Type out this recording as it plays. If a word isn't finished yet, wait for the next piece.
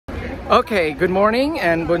Okay, good morning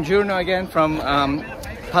and buongiorno again from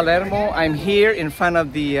Palermo. I'm here in front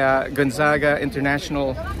of the Gonzaga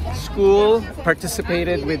International School.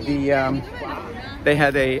 Participated with the, they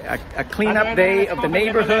had a cleanup day of the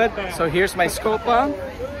neighborhood. So here's my scopa,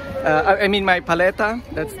 my palleta,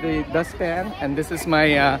 that's the dustpan. And this is my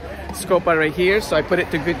scopa right here. So I put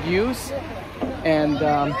it to good use. And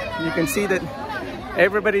you can see that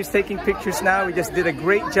everybody's taking pictures now. We just did a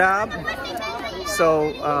great job.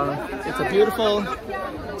 So it's a beautiful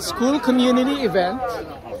school community event,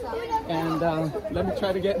 and let me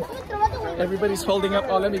try to get everybody's holding up.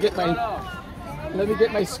 Oh, let me get my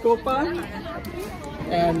scopa,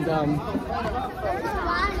 and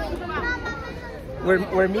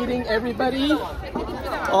we're meeting everybody,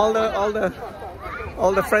 all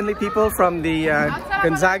the friendly people from the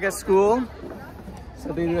Gonzaga School.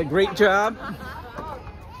 So they did a great job,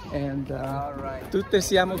 and tutte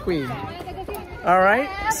siamo qui. All right,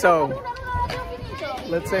 so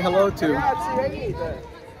let's say hello to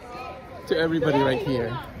everybody right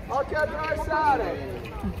here.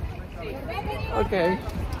 Okay.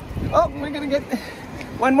 Oh, we're gonna get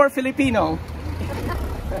one more Filipino.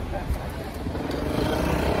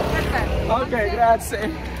 Okay,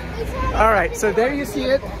 grazie. All right, so there you see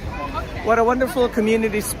it. What a wonderful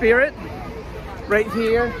community spirit right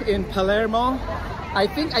here in Palermo. I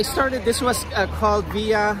think I started, this was called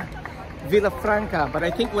Villa Franca, but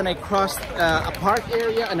I think when I crossed a park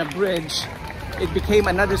area and a bridge, it became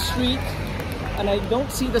another street, and I don't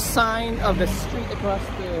see the sign of the street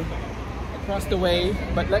across the way.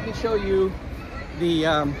 But let me show you the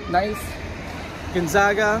nice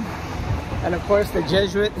Gonzaga, and of course the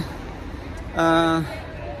Jesuit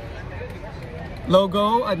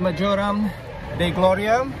logo ad Majoram Dei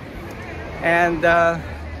Gloria. And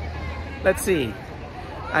let's see,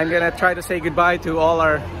 I'm gonna try to say goodbye to all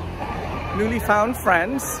our newly found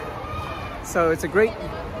friends. So it's a great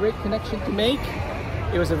connection to make.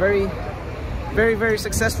 It was a very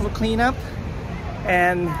successful cleanup,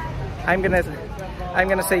 and I'm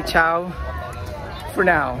gonna say ciao for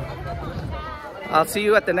now. I'll see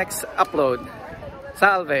you at the next upload.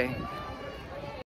 Salve.